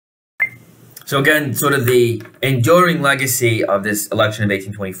So again, sort of the enduring legacy of this election of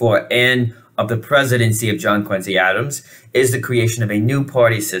 1824 and of the presidency of John Quincy Adams is the creation of a new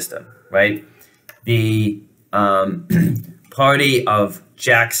party system, right? The party of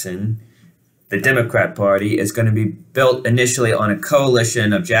Jackson, the Democrat Party, is going to be built initially on a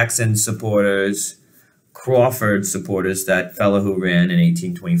coalition of Jackson supporters, Crawford supporters, that fellow who ran in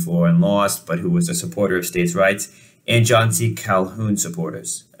 1824 and lost, but who was a supporter of states' rights, and John C. Calhoun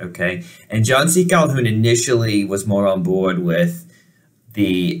supporters, okay? And John C. Calhoun initially was more on board with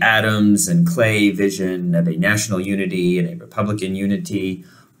the Adams and Clay vision of a national unity and a Republican unity,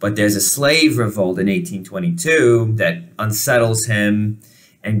 but there's a slave revolt in 1822 that unsettles him,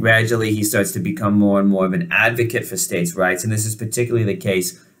 and gradually he starts to become more and more of an advocate for states' rights, and this is particularly the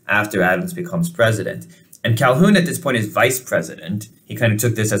case after Adams becomes president. And Calhoun at this point is vice president. He kind of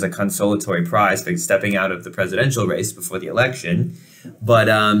took this as a consolatory prize for stepping out of the presidential race before the election. But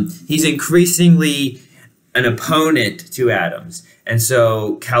he's increasingly an opponent to Adams. And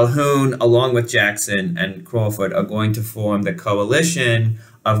so Calhoun, along with Jackson and Crawford, are going to form the coalition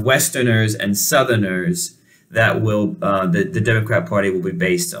of Westerners and Southerners that will the Democrat Party will be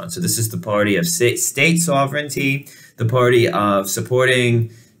based on. So this is the party of state sovereignty, the party of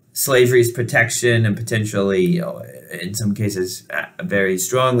supporting slavery's protection and potentially, in some cases, very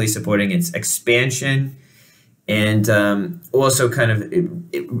strongly supporting its expansion, and also kind of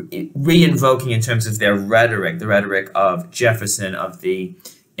re-invoking in terms of their rhetoric, the rhetoric of Jefferson, of the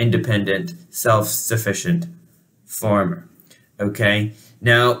independent, self-sufficient farmer. Okay,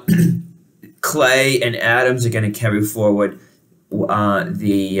 now Clay and Adams are going to carry forward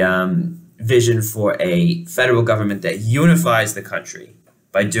the vision for a federal government that unifies the country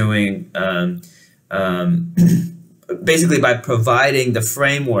by doing, basically by providing the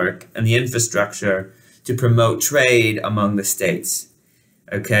framework and the infrastructure to promote trade among the states,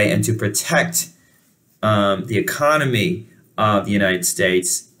 okay, and to protect the economy of the United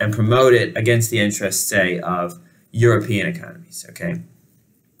States and promote it against the interests, say, of European economies, okay?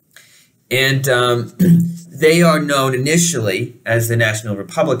 And they are known initially as the National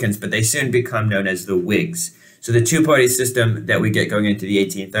Republicans, but they soon become known as the Whigs. So the two-party system that we get going into the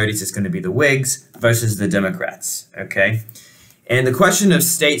 1830s is going to be the Whigs versus the Democrats, okay? And the question of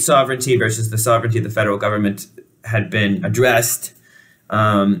state sovereignty versus the sovereignty of the federal government had been addressed,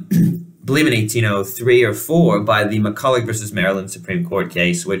 I believe in 1803 or 4, by the McCulloch versus Maryland Supreme Court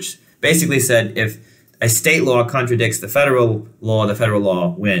case, which basically said if a state law contradicts the federal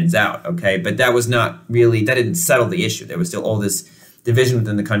law wins out, okay? But that was not really, that didn't settle the issue. There was still all this division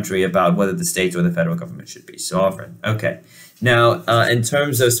within the country about whether the states or the federal government should be sovereign. Okay, now in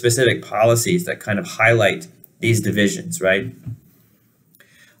terms of specific policies that kind of highlight these divisions, right?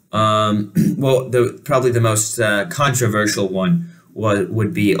 Well, probably the most controversial one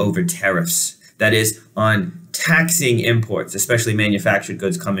would be over tariffs. That is, on taxing imports, especially manufactured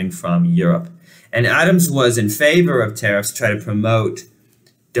goods coming from Europe. And Adams was in favor of tariffs to try to promote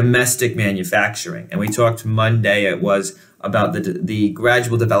domestic manufacturing. And we talked Monday, it was about the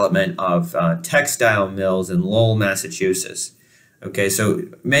gradual development of textile mills in Lowell, Massachusetts. Okay, so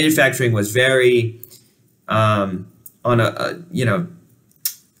manufacturing was very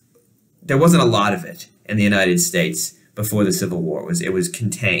there wasn't a lot of it in the United States before the Civil War. It was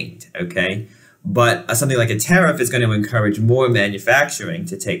contained, okay? But something like a tariff is going to encourage more manufacturing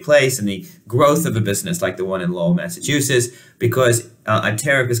to take place and the growth of a business like the one in Lowell, Massachusetts, because a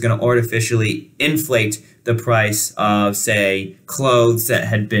tariff is going to artificially inflate the price of, say, clothes that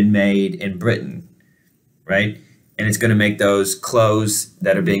had been made in Britain, right? And it's going to make those clothes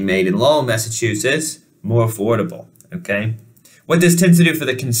that are being made in Lowell, Massachusetts more affordable, okay? What this tends to do for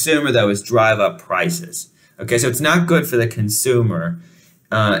the consumer, though, is drive up prices. Okay, so it's not good for the consumer.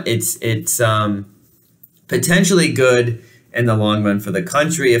 It's potentially good in the long run for the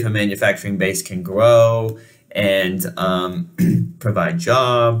country if a manufacturing base can grow and provide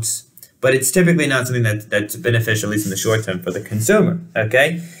jobs. But it's typically not something that's beneficial, at least in the short term, for the consumer,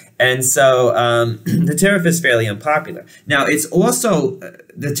 okay? And so the tariff is fairly unpopular. Now, it's also,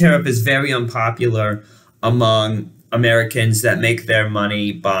 the tariff is very unpopular among Americans that make their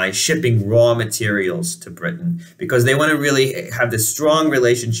money by shipping raw materials to Britain because they want to really have this strong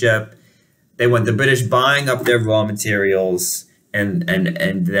relationship. They want the British buying up their raw materials and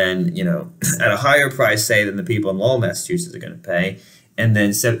then, you know, at a higher price, say, than the people in Lowell, Massachusetts are going to pay, and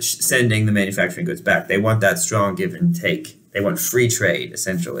then sending the manufacturing goods back. They want that strong give and take. They want free trade,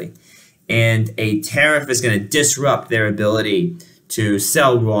 essentially. And a tariff is going to disrupt their ability to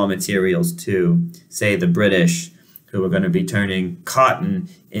sell raw materials to, say, the British, who are going to be turning cotton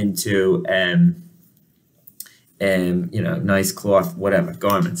into and nice cloth, whatever,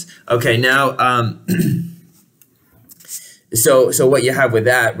 garments. Okay, now so what you have with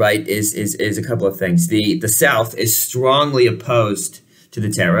that, right, is a couple of things. The South is strongly opposed to the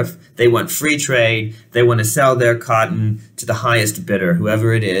tariff. They want free trade. They want to sell their cotton to the highest bidder,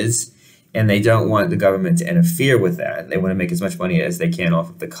 whoever it is, and they don't want the government to interfere with that. They want to make as much money as they can off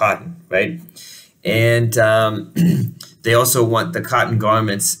of the cotton, right? And they also want the cotton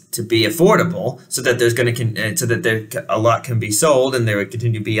garments to be affordable, so that a lot can be sold, and there will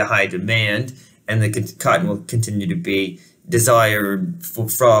continue to be a high demand, and the cotton will continue to be desired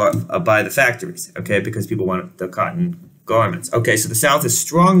by the factories, okay, because people want the cotton garments. Okay, so the South is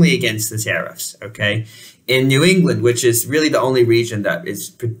strongly against the tariffs, okay? In New England, which is really the only region that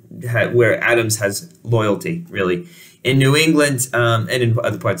is where Adams has loyalty, really. In New England and in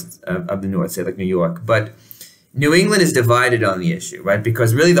other parts of the North, say like New York, but New England is divided on the issue, right?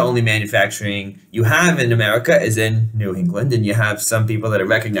 Because really the only manufacturing you have in America is in New England, and you have some people that are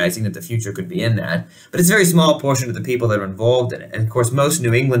recognizing that the future could be in that, but it's a very small portion of the people that are involved in it. And of course, most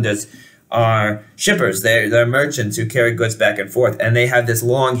New Englanders are shippers. They're merchants who carry goods back and forth, and they have this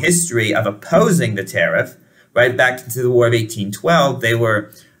long history of opposing the tariff. Right back to the War of 1812, they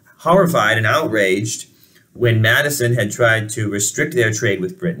were horrified and outraged when Madison had tried to restrict their trade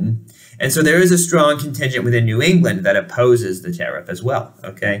with Britain. And so there is a strong contingent within New England that opposes the tariff as well,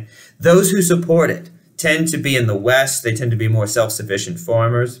 okay? Those who support it tend to be in the West. They tend to be more self-sufficient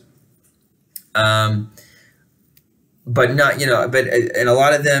farmers. But not, and a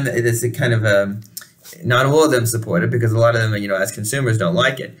lot of them, it's a kind of not all of them support it, because a lot of them, as consumers don't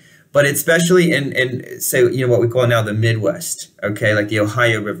like it. But especially in say, what we call now the Midwest, okay, like the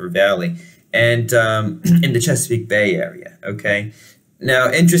Ohio River Valley, and in the Chesapeake Bay area, okay.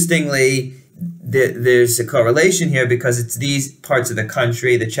 Now, interestingly, there's a correlation here, because it's these parts of the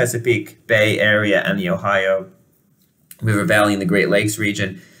country, the Chesapeake Bay area and the Ohio River Valley and the Great Lakes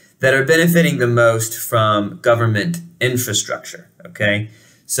region, that are benefiting the most from government infrastructure, okay?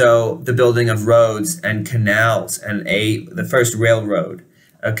 So the building of roads and canals and the first railroad,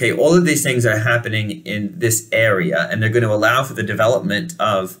 okay? All of these things are happening in this area, and they're going to allow for the development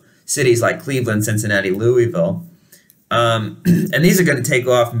of cities like Cleveland, Cincinnati, Louisville. And these are going to take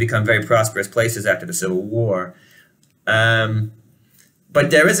off and become very prosperous places after the Civil War. But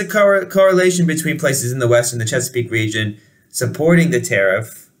there is a correlation between places in the West and the Chesapeake region supporting the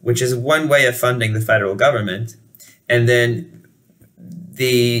tariff, which is one way of funding the federal government, and then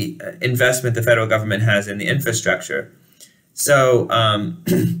the investment the federal government has in the infrastructure. So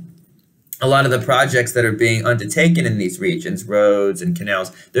a lot of the projects that are being undertaken in these regions, roads and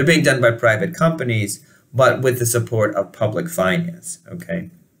canals, they're being done by private companies, but with the support of public finance, okay?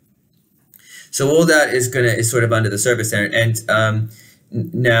 So all that is sort of under the surface there. And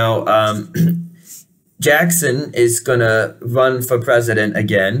now Jackson is going to run for president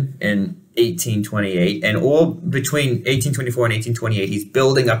again in 1828, and all between 1824 and 1828, he's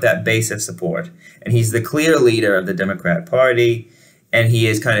building up that base of support, and he's the clear leader of the Democrat Party, and he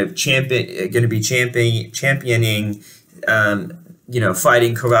is kind of going to be championing,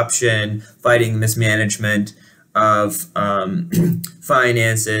 fighting corruption, fighting mismanagement of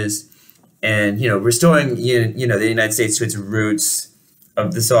finances, and restoring the United States to its roots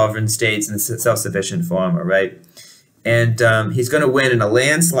of the sovereign states and the self-sufficient farmer, right? And he's going to win in a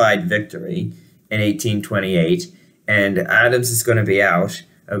landslide victory in 1828, and Adams is going to be out,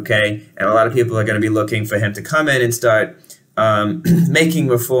 okay? And a lot of people are going to be looking for him to come in and start making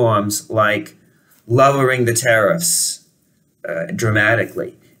reforms like lowering the tariffs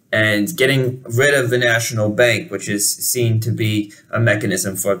dramatically, and getting rid of the National Bank, which is seen to be a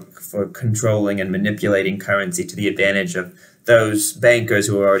mechanism for controlling and manipulating currency to the advantage of those bankers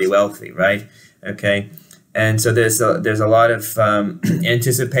who are already wealthy, right? Okay, and so there's a lot of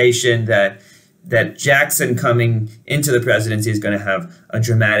anticipation that Jackson coming into the presidency is going to have a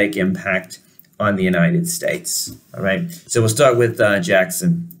dramatic impact on the United States. All right, so we'll start with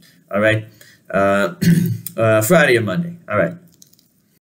Jackson. All right, Friday or Monday. All right.